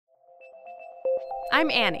I'm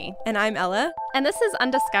Annie. And I'm Ella. And this is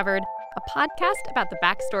Undiscovered, a podcast about the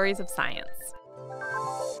backstories of science.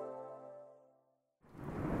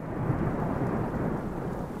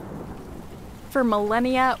 For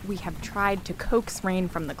millennia, we have tried to coax rain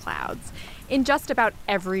from the clouds in just about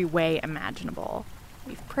every way imaginable.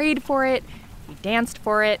 We've prayed for it, we danced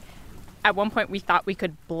for it. At one point, we thought we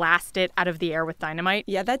could blast it out of the air with dynamite.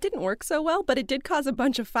 Yeah, that didn't work so well, but it did cause a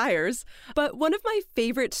bunch of fires. But one of my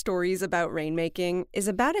favorite stories about rainmaking is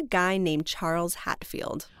about a guy named Charles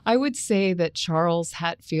Hatfield. I would say that Charles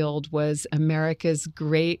Hatfield was America's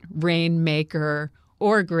great rainmaker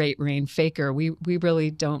or great rain faker. We really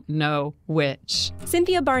don't know which.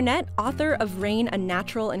 Cynthia Barnett, author of Rain, A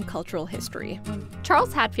Natural and Cultural History.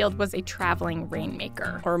 Charles Hatfield was a traveling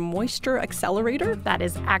rainmaker. Or moisture accelerator? That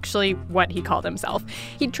is actually what he called himself.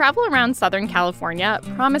 He'd travel around Southern California,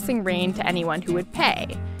 promising rain to anyone who would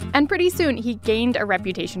pay. And pretty soon, he gained a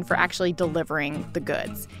reputation for actually delivering the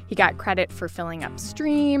goods. He got credit for filling up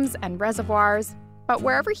streams and reservoirs. But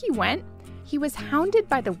wherever he went, he was hounded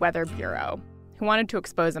by the Weather Bureau, who wanted to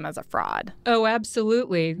expose him as a fraud. Oh,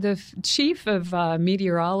 absolutely. The chief of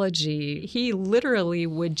meteorology, he literally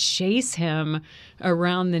would chase him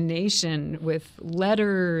around the nation with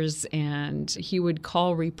letters, and he would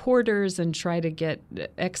call reporters and try to get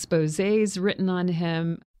exposés written on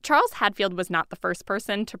him. Charles Hatfield was not the first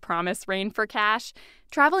person to promise rain for cash.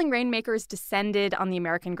 Traveling rainmakers descended on the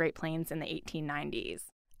American Great Plains in the 1890s.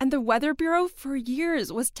 And the Weather Bureau for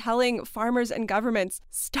years was telling farmers and governments,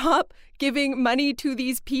 stop giving money to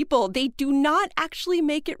these people. They do not actually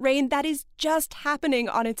make it rain. That is just happening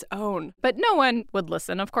on its own. But no one would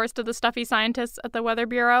listen, of course, to the stuffy scientists at the Weather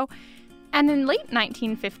Bureau. And in late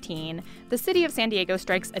 1915, the city of San Diego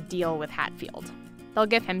strikes a deal with Hatfield. They'll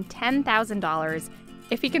give him $10,000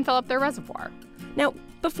 if he can fill up their reservoir. Now,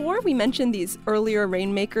 before we mentioned these earlier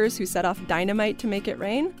rainmakers who set off dynamite to make it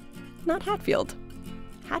rain, not Hatfield.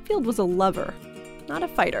 Hatfield was a lover, not a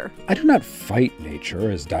fighter. I do not fight nature,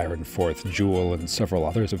 as Dyrenforth, Joule, and several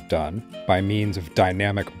others have done, by means of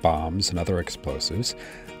dynamic bombs and other explosives.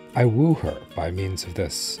 I woo her by means of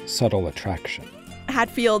this subtle attraction.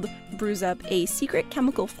 Hatfield brews up a secret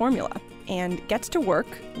chemical formula and gets to work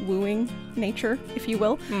wooing nature, if you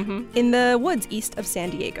will, in the woods east of San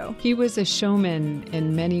Diego. He was a showman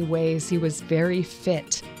in many ways. He was very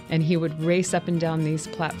fit, and he would race up and down these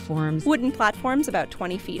platforms. Wooden platforms about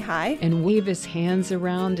 20 feet high. And wave his hands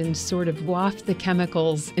around and sort of waft the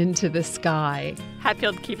chemicals into the sky.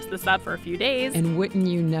 Hatfield keeps this up for a few days. And wouldn't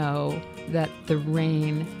you know that the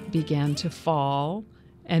rain began to fall,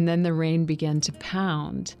 and then the rain began to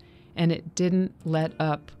pound, and it didn't let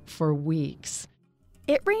up for weeks.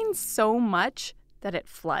 It rains so much that it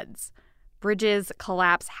floods. Bridges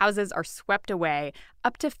collapse, houses are swept away,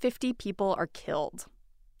 up to 50 people are killed.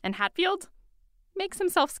 And Hatfield makes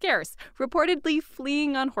himself scarce, reportedly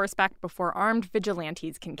fleeing on horseback before armed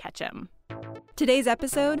vigilantes can catch him. Today's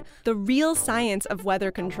episode, the real science of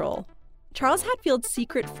weather control. Charles Hatfield's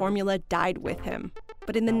secret formula died with him.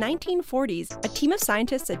 But in the 1940s, a team of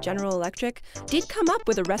scientists at General Electric did come up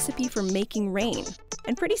with a recipe for making rain.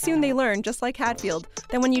 And pretty soon they learned, just like Hatfield,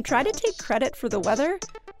 that when you try to take credit for the weather,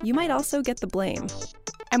 you might also get the blame.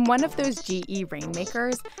 And one of those GE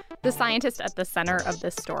rainmakers, the scientist at the center of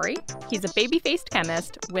this story, he's a baby-faced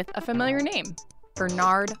chemist with a familiar name,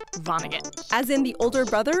 Bernard Vonnegut. As in the older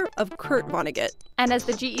brother of Kurt Vonnegut. And as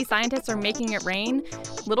the GE scientists are making it rain,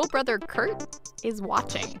 little brother Kurt is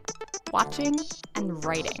watching and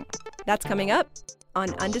writing. That's coming up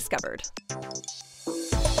on Undiscovered.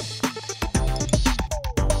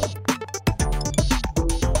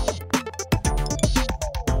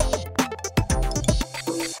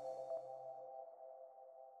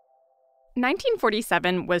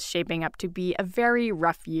 (1947) was shaping up to be a very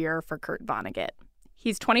rough year for Kurt Vonnegut.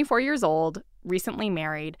 He's 24 years old, recently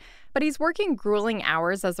married, but he's working grueling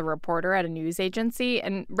hours as a reporter at a news agency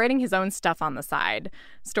and writing his own stuff on the side.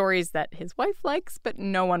 Stories that his wife likes, but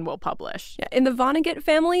no one will publish. Yeah, in the Vonnegut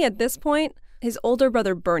family at this point, his older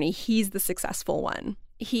brother Bernie, he's the successful one.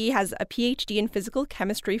 He has a PhD in physical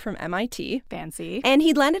chemistry from MIT. Fancy. And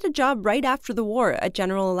he'd landed a job right after the war at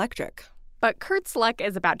General Electric. But Kurt's luck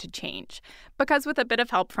is about to change, because with a bit of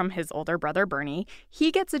help from his older brother Bernie,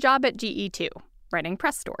 he gets a job at GE too, writing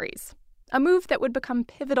press stories. A move that would become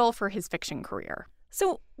pivotal for his fiction career.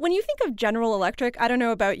 So when you think of General Electric, I don't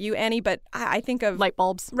know about you, Annie, but I think of... light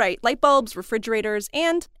bulbs. Right, light bulbs, refrigerators,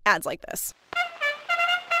 and ads like this.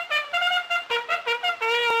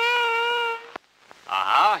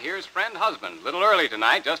 Aha, here's friend husband. Little early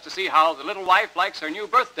tonight just to see how the little wife likes her new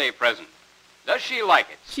birthday present. Does she like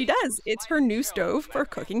it? She does. It's her new stove for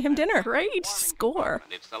cooking him dinner. Great. Score.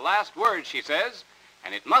 It's the last word, she says.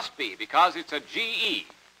 And it must be because it's a GE.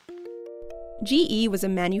 GE was a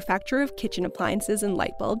manufacturer of kitchen appliances and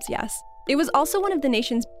light bulbs, yes. It was also one of the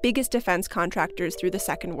nation's biggest defense contractors through the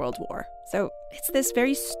Second World War. So it's this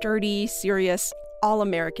very sturdy, serious,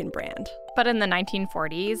 all-American brand. But in the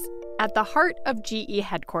 1940s, at the heart of GE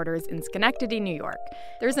headquarters in Schenectady, New York,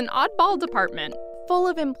 there's an oddball department full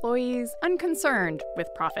of employees unconcerned with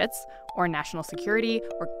profits or national security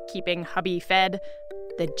or keeping hubby fed,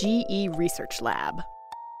 the GE Research Lab.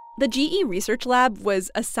 The GE Research Lab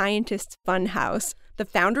was a scientist's fun house. The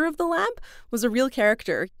founder of the lab was a real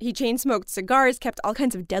character. He chain-smoked cigars, kept all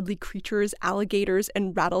kinds of deadly creatures, alligators,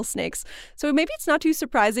 and rattlesnakes. So maybe it's not too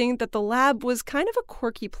surprising that the lab was kind of a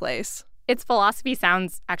quirky place. Its philosophy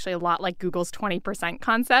sounds actually a lot like Google's 20%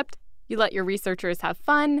 concept. You let your researchers have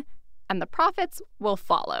fun, and the profits will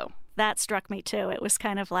follow. That struck me, too. It was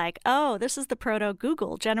kind of like, oh, this is the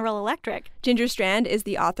proto-Google, General Electric. Ginger Strand is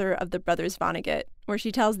the author of The Brothers Vonnegut, where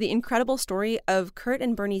she tells the incredible story of Kurt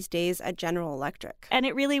and Bernie's days at General Electric. And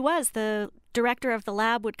it really was. The director of the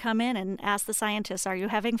lab would come in and ask the scientists, are you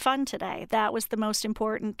having fun today? That was the most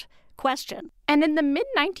important question. And in the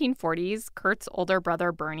mid-1940s, Kurt's older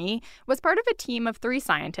brother, Bernie, was part of a team of 3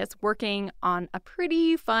 scientists working on a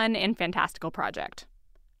pretty fun and fantastical project: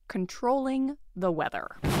 controlling the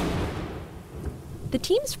weather. The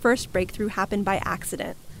team's first breakthrough happened by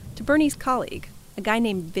accident to Bernie's colleague, a guy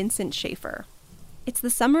named Vincent Schaefer. It's the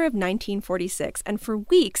summer of 1946, and for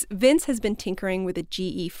weeks, Vince has been tinkering with a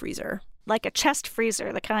GE freezer. Like a chest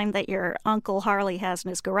freezer, the kind that your Uncle Harley has in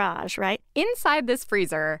his garage, right? Inside this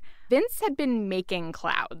freezer, Vince had been making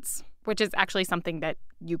clouds, which is actually something that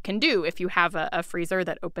you can do if you have a freezer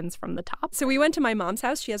that opens from the top. So we went to my mom's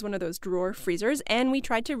house. She has one of those drawer freezers, and we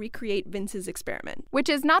tried to recreate Vince's experiment. Which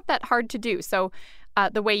is not that hard to do. So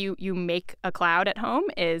the way you make a cloud at home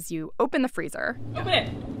is you open the freezer. Open it.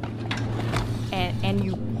 And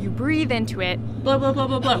you breathe into it. Blow, blow, blow,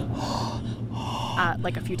 blow, blow.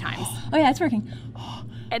 Like a few times. Oh, yeah, it's working.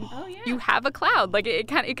 And you have a cloud. Like it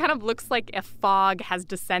kind of looks like a fog has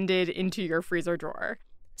descended into your freezer drawer.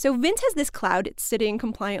 So Vince has this cloud. It's sitting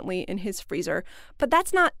compliantly in his freezer. But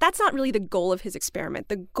that's not really the goal of his experiment.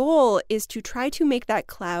 The goal is to try to make that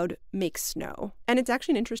cloud make snow. And it's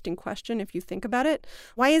actually an interesting question if you think about it.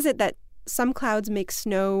 Why is it that some clouds make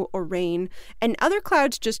snow or rain and other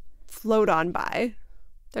clouds just float on by?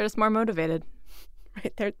 They're just more motivated.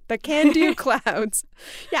 Right, they're the can-do clouds.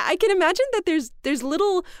 Yeah, I can imagine that there's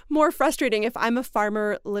little more frustrating if I'm a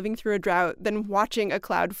farmer living through a drought than watching a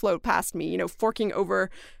cloud float past me, forking over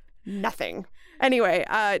nothing. Anyway,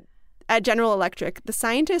 at General Electric, the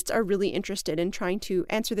scientists are really interested in trying to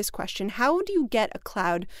answer this question: how do you get a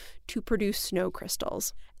cloud to produce snow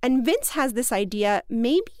crystals? And Vince has this idea: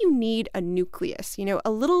 maybe you need a nucleus, a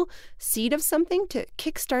little seed of something to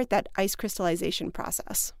kickstart that ice crystallization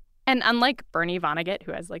process. And unlike Bernie Vonnegut,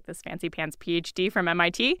 who has this fancy pants PhD from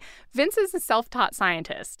MIT, Vince is a self-taught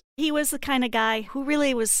scientist. He was the kind of guy who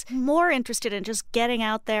really was more interested in just getting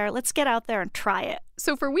out there. Let's get out there and try it.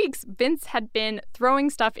 So for weeks, Vince had been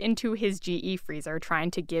throwing stuff into his GE freezer,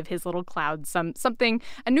 trying to give his little cloud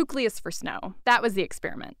a nucleus for snow. That was the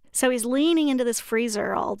experiment. So he's leaning into this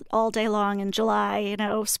freezer all day long in July,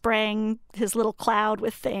 spraying his little cloud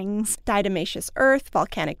with things. Diatomaceous earth,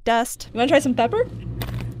 volcanic dust. You want to try some pepper?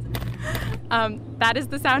 That is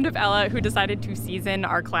the sound of Ella, who decided to season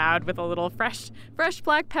our cloud with a little fresh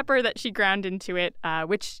black pepper that she ground into it,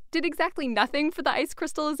 which did exactly nothing for the ice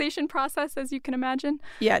crystallization process, as you can imagine.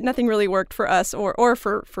 Yeah, nothing really worked for us or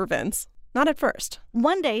for Vince. Not at first.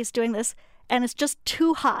 One day he's doing this, and it's just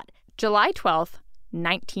too hot. July 12th,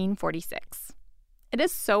 1946. It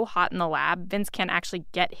is so hot in the lab, Vince can't actually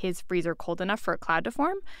get his freezer cold enough for a cloud to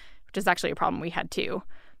form, which is actually a problem we had too.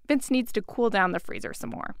 Vince needs to cool down the freezer some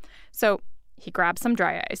more. So he grabs some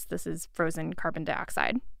dry ice. This is frozen carbon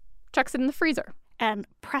dioxide. Chucks it in the freezer. And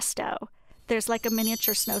presto, there's like a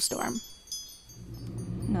miniature snowstorm.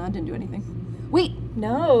 No, it didn't do anything. Wait,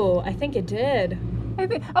 no, I think it did. Oh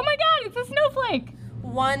my God, it's a snowflake.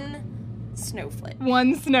 One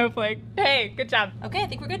snowflake. Hey, good job. Okay, I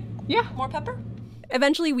think we're good. Yeah. More pepper?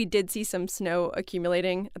 Eventually, we did see some snow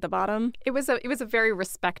accumulating at the bottom. It was a very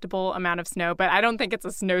respectable amount of snow, but I don't think it's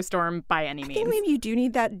a snowstorm by any means. I think maybe you do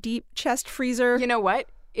need that deep chest freezer. You know what?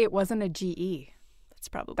 It wasn't a GE.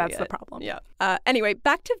 That's the problem. Yeah. Anyway,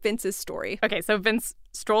 back to Vince's story. Okay, so Vince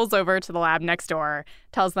strolls over to the lab next door,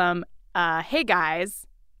 tells them, hey guys,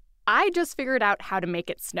 I just figured out how to make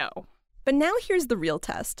it snow. But now here's the real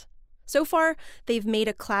test. So far, they've made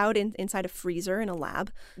a cloud inside a freezer in a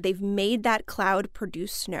lab. They've made that cloud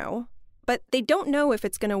produce snow, but they don't know if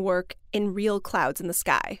it's going to work in real clouds in the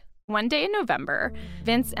sky. One day in November,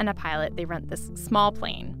 Vince and a pilot, they rent this small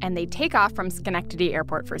plane, and they take off from Schenectady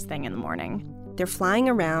Airport first thing in the morning. They're flying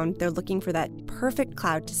around, they're looking for that perfect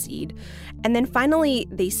cloud to seed, and then finally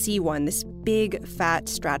they see one, this big, fat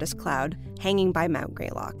stratus cloud hanging by Mount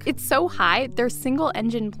Greylock. It's so high, their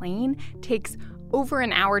single-engine plane takes over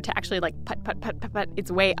an hour to actually put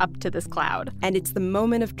its way up to this cloud. And it's the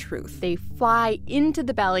moment of truth. They fly into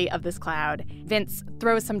the belly of this cloud. Vince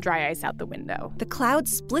throws some dry ice out the window. The cloud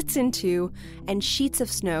splits in two, and sheets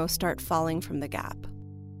of snow start falling from the gap.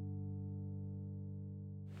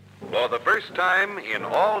 For the first time in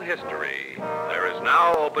all history, there is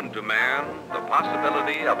now open to man the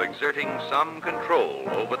possibility of exerting some control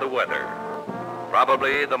over the weather.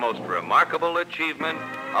 Probably the most remarkable achievement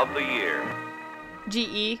of the year.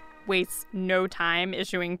 GE wastes no time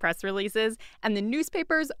issuing press releases, and the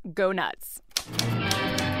newspapers go nuts.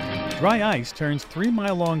 Dry ice turns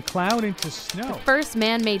 3-mile-long cloud into snow. First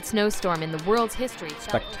man-made snowstorm in the world's history.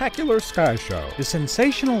 Spectacular sky show. The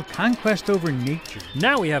sensational conquest over nature.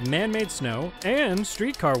 Now we have man-made snow and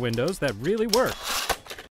streetcar windows that really work.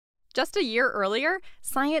 Just a year earlier,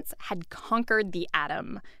 science had conquered the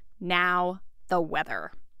atom. Now, the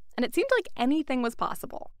weather. And it seemed like anything was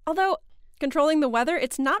possible. Although, controlling the weather,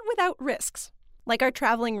 it's not without risks. Like our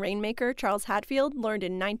traveling rainmaker, Charles Hatfield, learned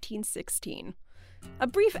in 1916. A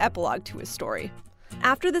brief epilogue to his story.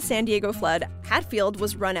 After the San Diego flood, Hatfield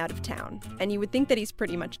was run out of town, and you would think that he's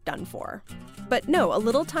pretty much done for. But no, a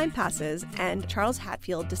little time passes, and Charles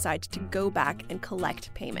Hatfield decides to go back and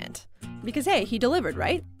collect payment. Because, hey, he delivered,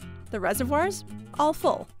 right? The reservoirs, all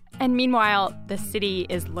full. And meanwhile, the city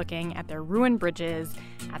is looking at their ruined bridges,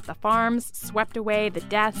 at the farms swept away, the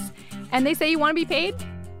deaths, and they say, you want to be paid?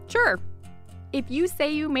 Sure. If you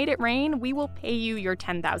say you made it rain, we will pay you your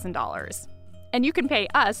 $10,000. And you can pay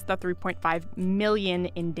us the $3.5 million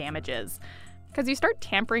in damages. Because you start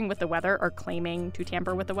tampering with the weather or claiming to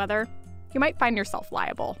tamper with the weather, you might find yourself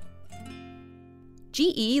liable.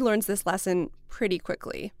 GE learns this lesson pretty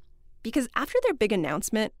quickly. Because after their big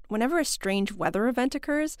announcement, whenever a strange weather event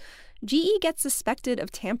occurs, GE gets suspected of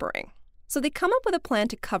tampering. So they come up with a plan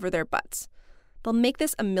to cover their butts. They'll make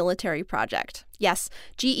this a military project. Yes,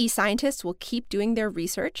 GE scientists will keep doing their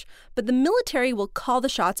research, but the military will call the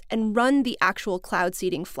shots and run the actual cloud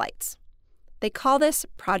seeding flights. They call this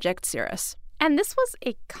Project Cirrus. And this was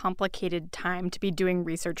a complicated time to be doing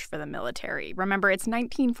research for the military. Remember, it's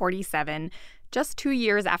 1947, just 2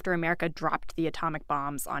 years after America dropped the atomic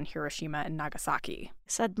bombs on Hiroshima and Nagasaki.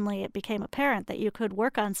 Suddenly it became apparent that you could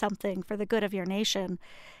work on something for the good of your nation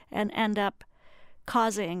and end up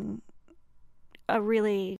causing a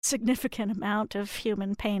really significant amount of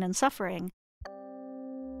human pain and suffering.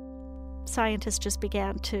 Scientists just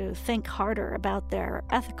began to think harder about their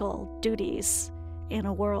ethical duties in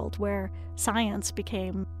a world where science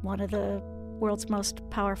became one of the world's most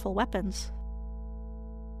powerful weapons.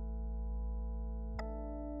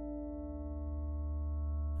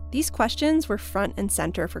 These questions were front and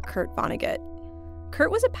center for Kurt Vonnegut.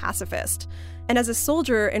 Kurt was a pacifist, and as a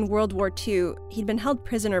soldier in World War II, he'd been held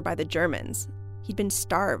prisoner by the Germans. He'd been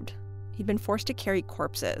starved. He'd been forced to carry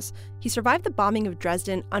corpses. He survived the bombing of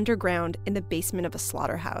Dresden underground in the basement of a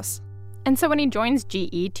slaughterhouse. And so when he joins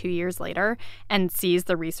GE 2 years later and sees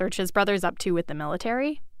the research his brother's up to with the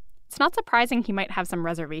military, it's not surprising he might have some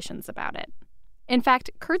reservations about it. In fact,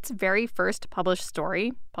 Kurt's very first published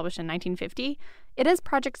story, published in 1950, it has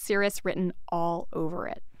Project Cirrus written all over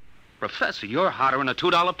it. Professor, you're hotter than a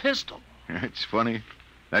 $2 pistol. It's funny.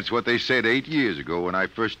 That's what they said 8 years ago when I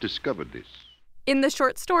first discovered this. In the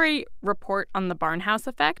short story Report on the Barnhouse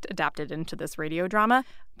Effect, adapted into this radio drama,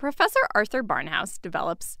 Professor Arthur Barnhouse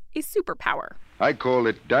develops a superpower. I call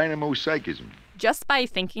it dynamo-psychism. Just by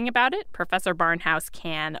thinking about it, Professor Barnhouse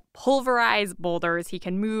can pulverize boulders, he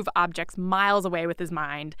can move objects miles away with his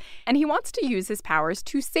mind, and he wants to use his powers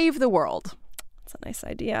to save the world. That's a nice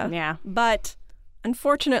idea. Yeah. But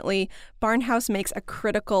unfortunately, Barnhouse makes a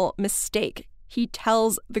critical mistake. He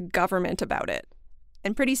tells the government about it.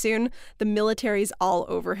 And pretty soon, the military's all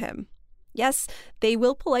over him. Yes, they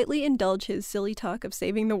will politely indulge his silly talk of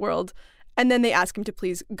saving the world, and then they ask him to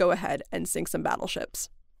please go ahead and sink some battleships.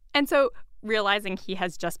 And so, realizing he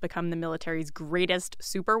has just become the military's greatest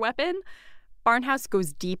superweapon, Barnhouse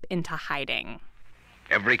goes deep into hiding.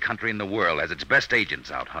 Every country in the world has its best agents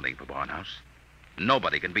out hunting for Barnhouse.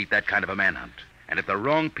 Nobody can beat that kind of a manhunt. And if the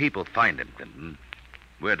wrong people find him, then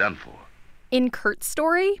we're done for. In Kurt's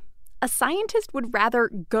story, a scientist would rather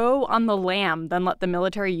go on the lam than let the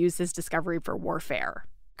military use his discovery for warfare.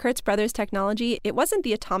 Kurt's brother's technology, it wasn't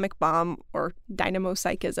the atomic bomb or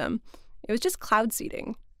dynamo-psychism. It was just cloud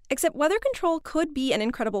seeding. Except weather control could be an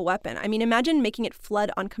incredible weapon. I mean, imagine making it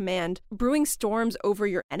flood on command, brewing storms over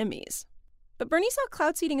your enemies. But Bernie saw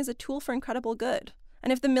cloud seeding as a tool for incredible good.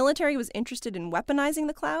 And if the military was interested in weaponizing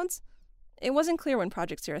the clouds, it wasn't clear when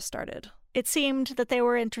Project Cirrus started. It seemed that they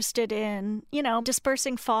were interested in,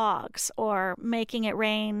 dispersing fogs or making it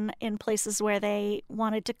rain in places where they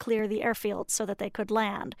wanted to clear the airfields so that they could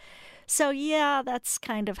land. So, yeah, that's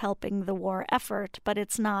kind of helping the war effort, but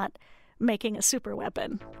it's not making a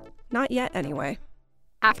superweapon. Not yet, anyway.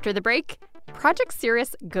 After the break, Project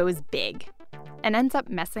Cirrus goes big and ends up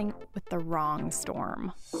messing with the wrong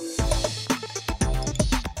storm.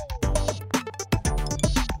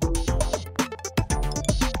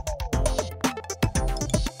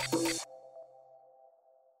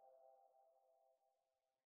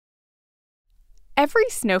 Every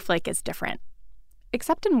snowflake is different,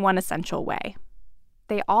 except in one essential way.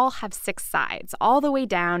 They all have 6 sides, all the way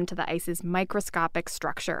down to the ice's microscopic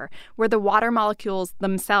structure, where the water molecules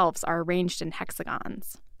themselves are arranged in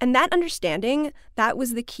hexagons. And that understanding, that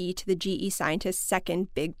was the key to the GE scientists'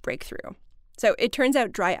 second big breakthrough. So it turns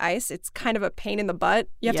out dry ice, it's kind of a pain in the butt.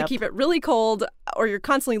 You have to keep it really cold, or you're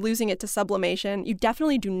constantly losing it to sublimation. You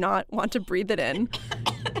definitely do not want to breathe it in.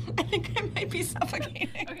 I think I might be suffocating.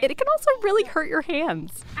 It can also really hurt your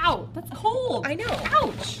hands. Ow, that's cold. I know.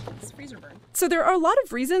 Ouch. It's freezer burn. So there are a lot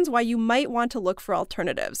of reasons why you might want to look for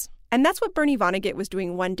alternatives. And that's what Bernie Vonnegut was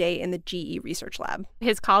doing one day in the GE research lab.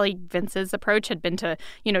 His colleague Vince's approach had been to,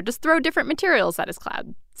 just throw different materials at his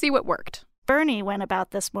cloud, see what worked. Bernie went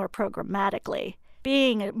about this more programmatically.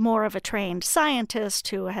 Being more of a trained scientist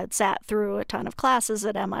who had sat through a ton of classes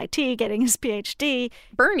at MIT getting his PhD,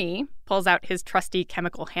 Bernie pulls out his trusty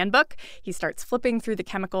chemical handbook. He starts flipping through the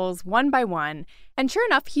chemicals one by one. And sure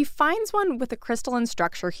enough, he finds one with a crystalline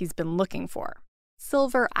structure he's been looking for: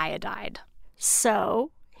 silver iodide.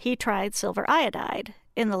 So he tried silver iodide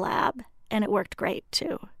in the lab, and it worked great,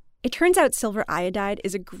 too. It turns out silver iodide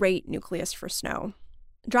is a great nucleus for snow.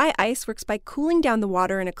 Dry ice works by cooling down the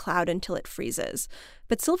water in a cloud until it freezes.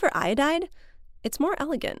 But silver iodide, it's more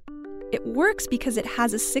elegant. It works because it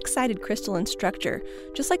has a 6-sided crystalline structure,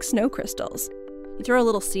 just like snow crystals. You throw a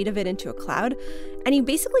little seed of it into a cloud, and you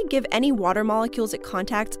basically give any water molecules it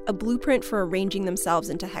contacts a blueprint for arranging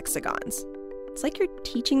themselves into hexagons. It's like you're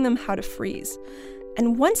teaching them how to freeze.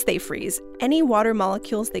 And once they freeze, any water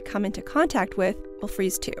molecules they come into contact with will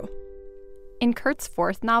freeze too. In Kurt's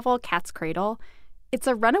 4th novel, Cat's Cradle, it's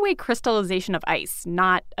a runaway crystallization of ice,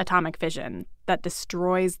 not atomic fission, that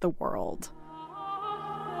destroys the world.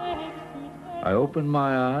 I opened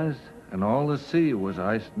my eyes, and all the sea was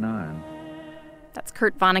iced 9. That's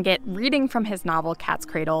Kurt Vonnegut reading from his novel Cat's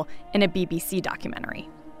Cradle in a BBC documentary.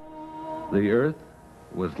 The earth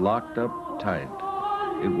was locked up tight.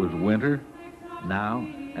 It was winter, now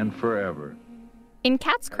and forever. In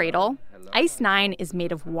Cat's Cradle, Ice 9 is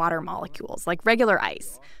made of water molecules, like regular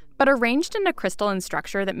ice, but arranged in a crystalline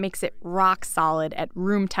structure that makes it rock solid at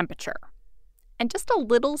room temperature. And just a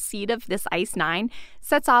little seed of this Ice 9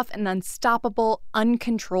 sets off an unstoppable,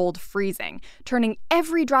 uncontrolled freezing, turning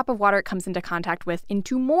every drop of water it comes into contact with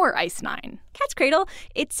into more Ice 9. Cat's Cradle,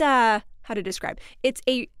 it's how to describe? It's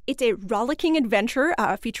a rollicking adventure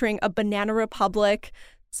featuring a banana republic,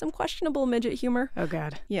 some questionable midget humor. Oh,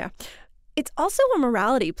 God. Yeah. It's also a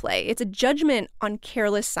morality play. It's a judgment on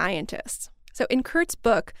careless scientists. So in Kurt's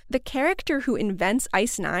book, the character who invents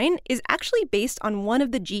Ice 9 is actually based on one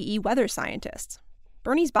of the GE weather scientists,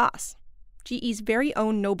 Bernie's boss, GE's very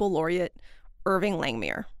own Nobel laureate, Irving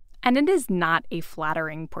Langmuir. And it is not a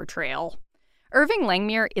flattering portrayal. Irving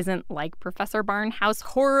Langmuir isn't like Professor Barnhouse,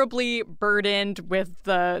 horribly burdened with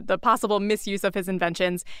the possible misuse of his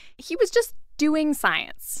inventions. He was just doing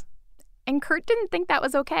science. And Kurt didn't think that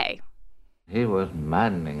was okay. He was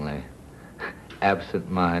maddeningly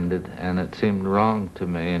absent-minded, and it seemed wrong to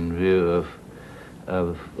me in view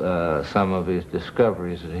of some of his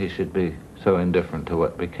discoveries that he should be so indifferent to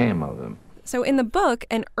what became of them. So in the book,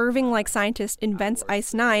 an Irving-like scientist invents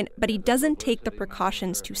Ice 9, but he doesn't take the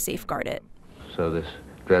precautions to safeguard it. So this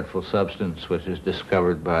dreadful substance, which is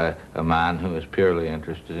discovered by a man who is purely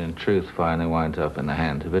interested in truth, finally winds up in the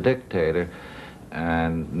hands of a dictator,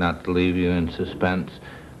 and not to leave you in suspense,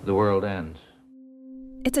 the world ends.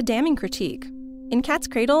 It's a damning critique. In Cat's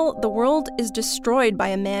Cradle, the world is destroyed by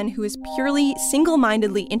a man who is purely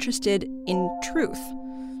single-mindedly interested in truth.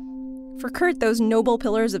 For Kurt, those noble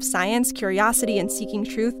pillars of science, curiosity, and seeking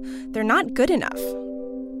truth, they're not good enough.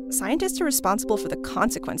 Scientists are responsible for the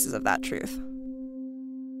consequences of that truth.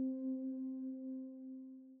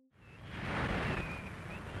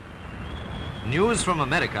 News from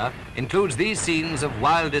America includes these scenes of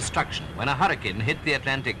wild destruction when a hurricane hit the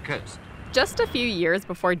Atlantic coast. Just a few years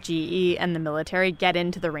before GE and the military get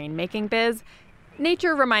into the rainmaking biz,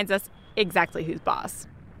 nature reminds us exactly who's boss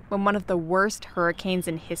when one of the worst hurricanes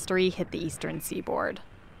in history hit the eastern seaboard.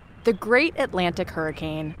 The Great Atlantic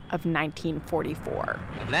Hurricane of 1944.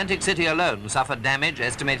 Atlantic City alone suffered damage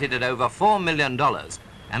estimated at over $4 million,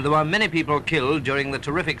 and there were many people killed during the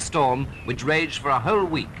terrific storm which raged for a whole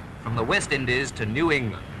week from the West Indies to New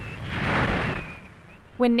England.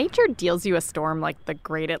 When nature deals you a storm like the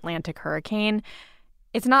Great Atlantic Hurricane,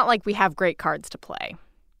 it's not like we have great cards to play.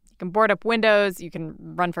 You can board up windows, you can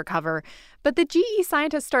run for cover, but the GE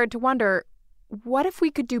scientists started to wonder, what if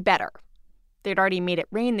we could do better? They'd already made it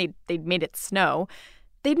rain, they'd made it snow.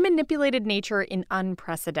 They'd manipulated nature in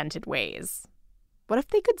unprecedented ways. What if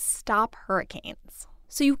they could stop hurricanes?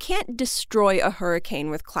 So you can't destroy a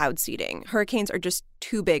hurricane with cloud seeding. Hurricanes are just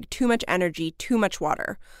too big, too much energy, too much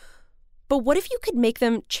water. But what if you could make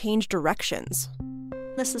them change directions?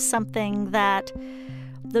 This is something that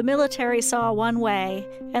the military saw one way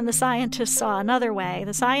and the scientists saw another way.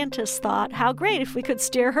 The scientists thought, how great if we could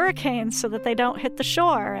steer hurricanes so that they don't hit the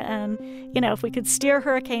shore. And, if we could steer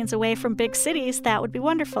hurricanes away from big cities, that would be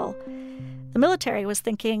wonderful. The military was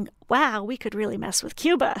thinking, wow, we could really mess with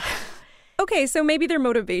Cuba. Okay, so maybe their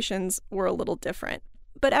motivations were a little different.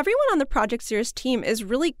 But everyone on the Project Cirrus team is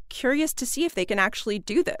really curious to see if they can actually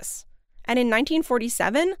do this. And in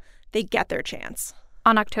 1947, they get their chance.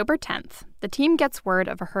 On October 10th, the team gets word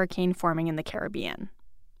of a hurricane forming in the Caribbean.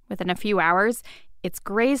 Within a few hours, it's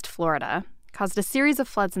grazed Florida, caused a series of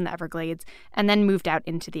floods in the Everglades, and then moved out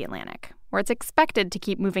into the Atlantic, where it's expected to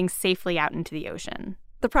keep moving safely out into the ocean.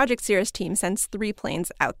 The Project Cirrus team sends 3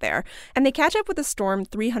 planes out there, and they catch up with the storm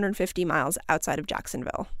 350 miles outside of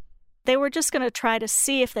Jacksonville. They were just going to try to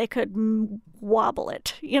see if they could wobble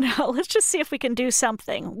it. Let's just see if we can do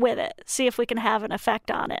something with it, see if we can have an effect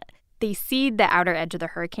on it. They seed the outer edge of the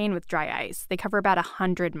hurricane with dry ice. They cover about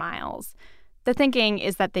 100 miles. The thinking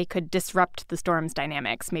is that they could disrupt the storm's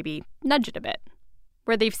dynamics, maybe nudge it a bit.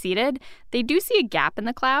 Where they've seeded, they do see a gap in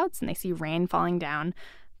the clouds, and they see rain falling down,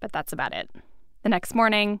 but that's about it. The next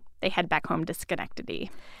morning, they head back home to Schenectady.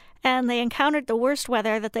 And they encountered the worst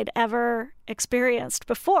weather that they'd ever experienced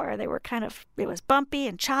before. They were it was bumpy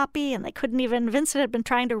and choppy, and they couldn't even, Vincent had been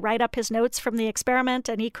trying to write up his notes from the experiment,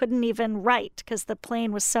 and he couldn't even write because the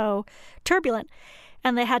plane was so turbulent.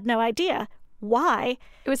 And they had no idea why.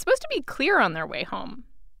 It was supposed to be clear on their way home.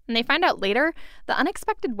 And they find out later the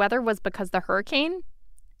unexpected weather was because the hurricane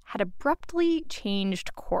had abruptly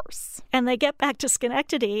changed course. And they get back to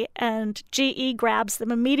Schenectady, and GE grabs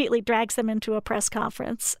them, immediately drags them into a press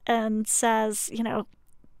conference and says,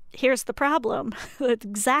 here's the problem. At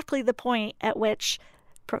exactly the point at which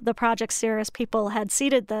the Project Cirrus people had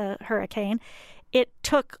seeded the hurricane, it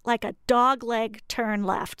took like a dogleg turn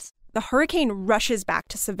left. The hurricane rushes back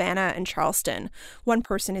to Savannah and Charleston. 1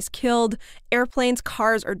 person is killed, airplanes,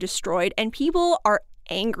 cars are destroyed, and people are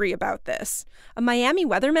angry about this. A Miami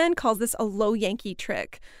weatherman calls this a low Yankee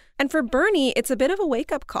trick. And for Bernie, it's a bit of a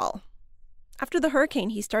wake-up call. After the hurricane,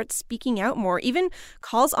 he starts speaking out more, even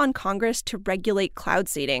calls on Congress to regulate cloud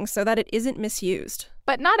seeding so that it isn't misused.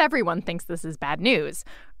 But not everyone thinks this is bad news.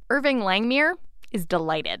 Irving Langmuir is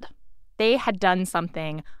delighted. They had done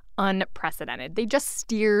something unprecedented. They just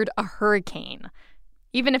steered a hurricane,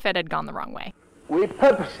 even if it had gone the wrong way. We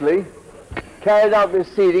purposely carried out this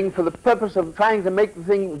seeding for the purpose of trying to make the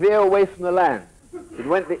thing veer away from the land. It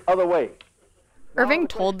went the other way. Irving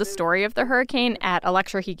told the story of the hurricane at a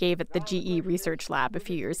lecture he gave at the GE Research Lab a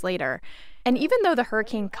few years later. And even though the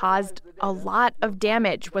hurricane caused a lot of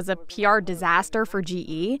damage, was a PR disaster for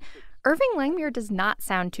GE, Irving Langmuir does not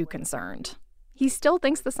sound too concerned. He still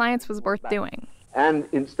thinks the science was worth doing. And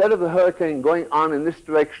instead of the hurricane going on in this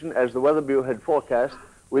direction as the Weather Bureau had forecast,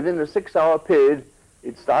 within a 6-hour period,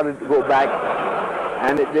 it started to go back,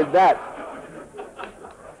 and it did that.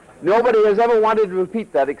 Nobody has ever wanted to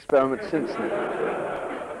repeat that experiment since then.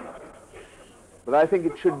 But I think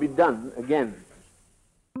it should be done again.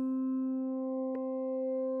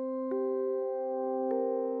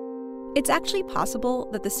 It's actually possible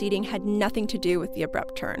that the seeding had nothing to do with the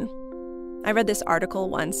abrupt turn. I read this article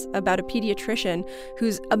once about a pediatrician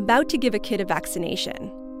who's about to give a kid a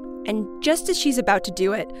vaccination. And just as she's about to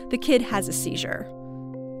do it, the kid has a seizure.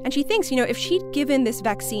 And she thinks, if she'd given this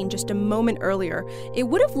vaccine just a moment earlier, it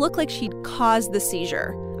would have looked like she'd caused the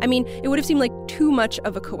seizure. I mean, it would have seemed like too much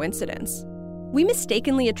of a coincidence. We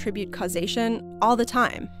mistakenly attribute causation all the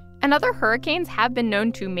time. And other hurricanes have been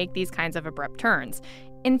known to make these kinds of abrupt turns.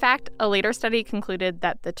 In fact, a later study concluded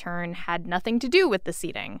that the turn had nothing to do with the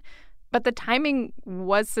seeding. But the timing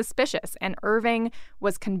was suspicious, and Irving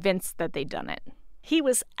was convinced that they'd done it. He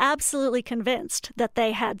was absolutely convinced that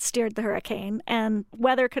they had steered the hurricane, and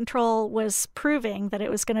weather control was proving that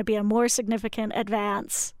it was going to be a more significant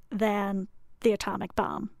advance than the atomic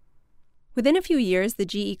bomb. Within a few years, the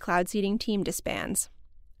GE cloud seeding team disbands.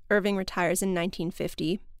 Irving retires in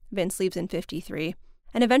 1950, Vince leaves in 1953,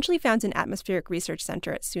 and eventually founds an atmospheric research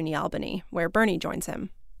center at SUNY Albany, where Bernie joins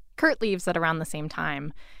him. Kurt leaves at around the same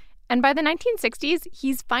time. And by the 1960s,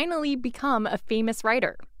 he's finally become a famous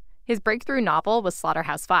writer. His breakthrough novel was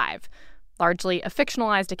Slaughterhouse-Five, largely a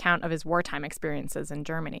fictionalized account of his wartime experiences in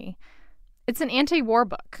Germany. It's an anti-war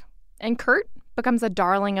book, and Kurt becomes a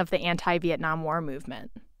darling of the anti-Vietnam War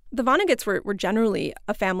movement. The Vonneguts were generally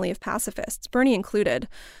a family of pacifists, Bernie included.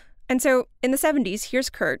 And so in the 70s, here's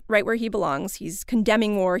Kurt, right where he belongs. He's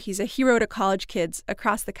condemning war. He's a hero to college kids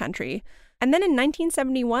across the country. And then in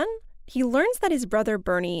 1971, he learns that his brother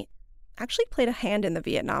Bernie actually played a hand in the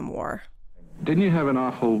Vietnam War. Didn't you have an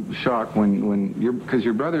awful shock when because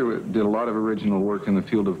your brother did a lot of original work in the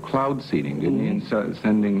field of cloud seeding, didn't he? In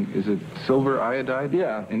sending, is it silver iodide?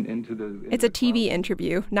 Yeah. Into the... It's a TV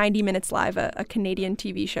interview, 90 Minutes Live, a Canadian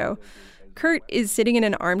TV show. Kurt is sitting in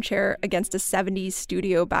an armchair against a 70s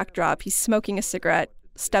studio backdrop. He's smoking a cigarette,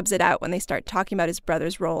 stubs it out when they start talking about his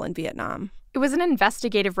brother's role in Vietnam. It was an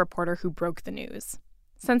investigative reporter who broke the news.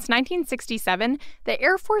 Since 1967, the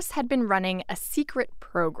Air Force had been running a secret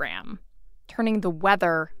program, turning the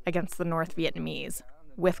weather against the North Vietnamese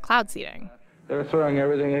with cloud seeding. They were throwing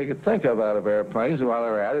everything they could think of out of airplanes, and while they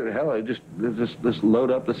were at it, hell, they just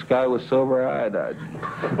load up the sky with silver iodide.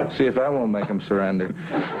 See if that won't make them surrender.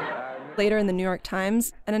 Later in the New York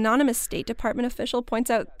Times, an anonymous State Department official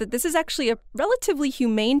points out that this is actually a relatively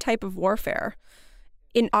humane type of warfare.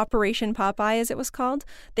 In Operation Popeye, as it was called,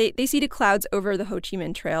 they seeded clouds over the Ho Chi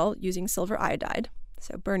Minh Trail using silver iodide,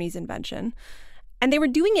 so Bernie's invention. And they were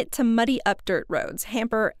doing it to muddy up dirt roads,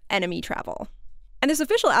 hamper enemy travel. And this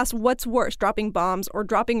official asked what's worse, dropping bombs or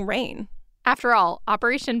dropping rain? After all,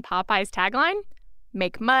 Operation Popeye's tagline?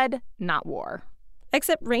 Make mud, not war.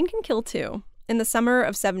 Except rain can kill too. In the summer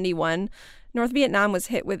of 71, North Vietnam was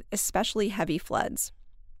hit with especially heavy floods.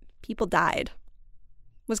 People died.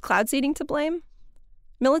 Was cloud seeding to blame?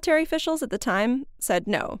 Military officials at the time said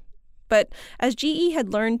no. But as GE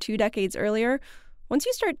had learned 2 decades earlier, once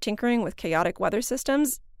you start tinkering with chaotic weather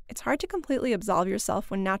systems, it's hard to completely absolve yourself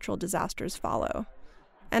when natural disasters follow.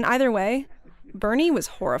 And either way, Bernie was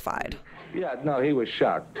horrified. Yeah, no, he was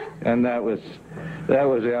shocked. And that was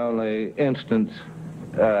the only instance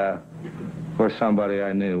where somebody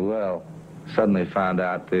I knew well suddenly found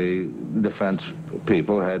out the defense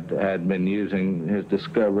people had been using his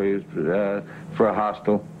discoveries for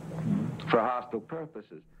hostile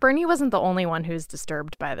purposes. Bernie wasn't the only one who's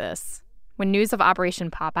disturbed by this. When news of Operation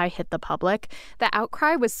Popeye hit the public, the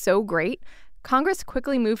outcry was so great, Congress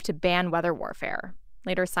quickly moved to ban weather warfare,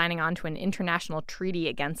 later signing on to an international treaty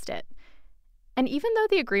against it. And even though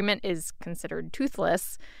the agreement is considered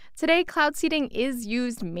toothless, today cloud seeding is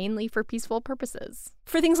used mainly for peaceful purposes.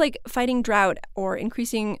 For things like fighting drought or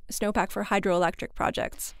increasing snowpack for hydroelectric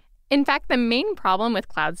projects. In fact, the main problem with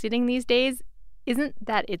cloud seeding these days isn't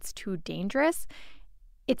that it's too dangerous,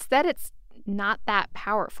 it's that it's not that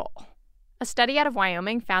powerful. A study out of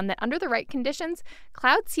Wyoming found that under the right conditions,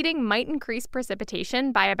 cloud seeding might increase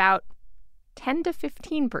precipitation by about 10 to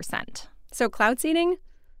 15%. So cloud seeding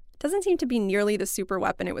doesn't seem to be nearly the super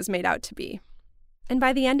weapon it was made out to be. And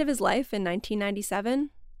by the end of his life in 1997,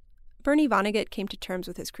 Bernie Vonnegut came to terms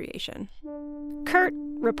with his creation. Kurt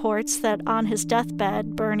reports that on his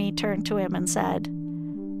deathbed, Bernie turned to him and said,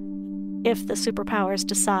 "If the superpowers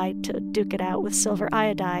decide to duke it out with silver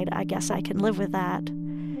iodide, I guess I can live with that."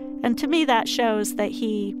 And to me, that shows that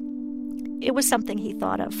it was something he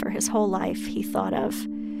thought of for his whole life. He thought of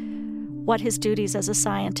what his duties as a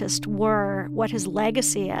scientist were, what his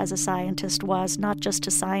legacy as a scientist was, not just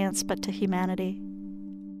to science, but to humanity.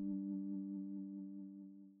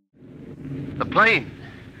 The plane.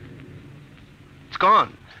 It's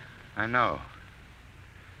gone. I know.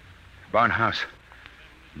 Barnhouse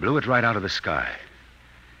blew it right out of the sky.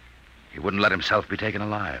 He wouldn't let himself be taken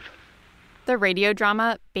alive. The radio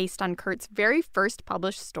drama, based on Kurt's very first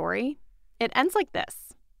published story, it ends like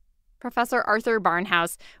this. Professor Arthur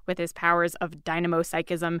Barnhouse, with his powers of dynamo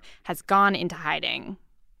psychism, has gone into hiding.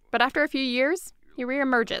 But after a few years, he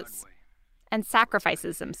reemerges and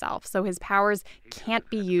sacrifices himself so his powers can't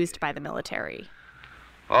be used by the military.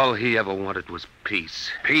 All he ever wanted was peace.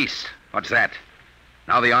 Peace? What's that?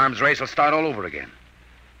 Now the arms race will start all over again.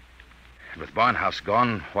 And with Barnhouse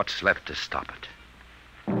gone, what's left to stop it?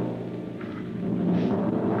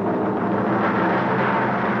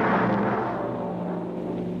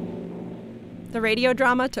 The radio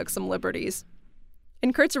drama took some liberties.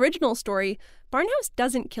 In Kurt's original story, Barnhouse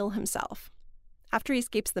doesn't kill himself. After he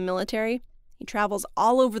escapes the military, he travels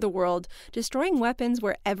all over the world, destroying weapons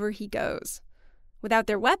wherever he goes. Without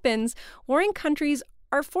their weapons, warring countries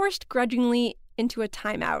are forced grudgingly into a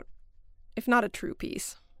timeout, if not a true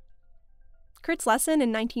peace. Kurt's lesson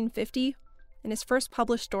in 1950, in his first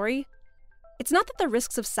published story, it's not that the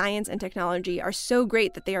risks of science and technology are so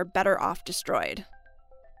great that they are better off destroyed.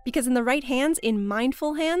 Because in the right hands, in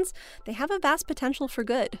mindful hands, they have a vast potential for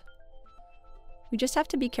good. We just have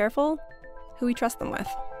to be careful who we trust them with.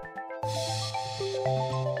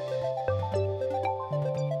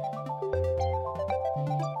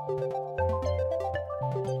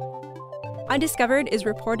 Undiscovered is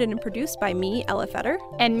reported and produced by me, Ella Fetter.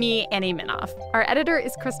 And me, Annie Minoff. Our editor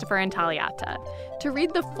is Christopher Intagliata. To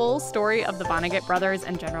read the full story of the Vonnegut brothers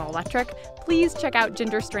and General Electric, please check out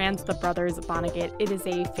Ginger Strand's The Brothers Vonnegut. It is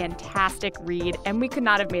a fantastic read, and we could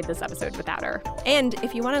not have made this episode without her. And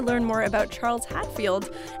if you want to learn more about Charles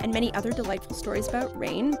Hatfield and many other delightful stories about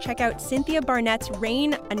rain, check out Cynthia Barnett's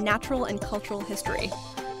Rain, A Natural and Cultural History.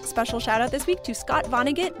 Special shout out this week to Scott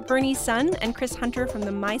Vonnegut, Bernie's son, and Chris Hunter from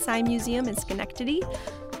the MySci Museum in Schenectady.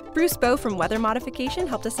 Bruce Bowe from Weather Modification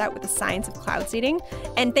helped us out with the science of cloud seeding.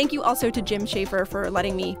 And thank you also to Jim Schaefer for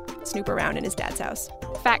letting me snoop around in his dad's house.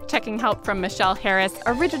 Fact-checking help from Michelle Harris.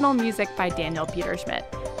 Original music by Daniel Peterschmidt.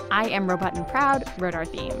 I Am Robot and Proud wrote our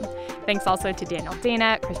theme. Thanks also to Daniel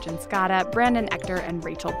Dana, Christian Scotta, Brandon Ector, and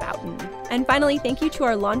Rachel Boughton. And finally, thank you to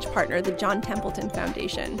our launch partner, the John Templeton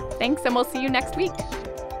Foundation. Thanks, and we'll see you next week.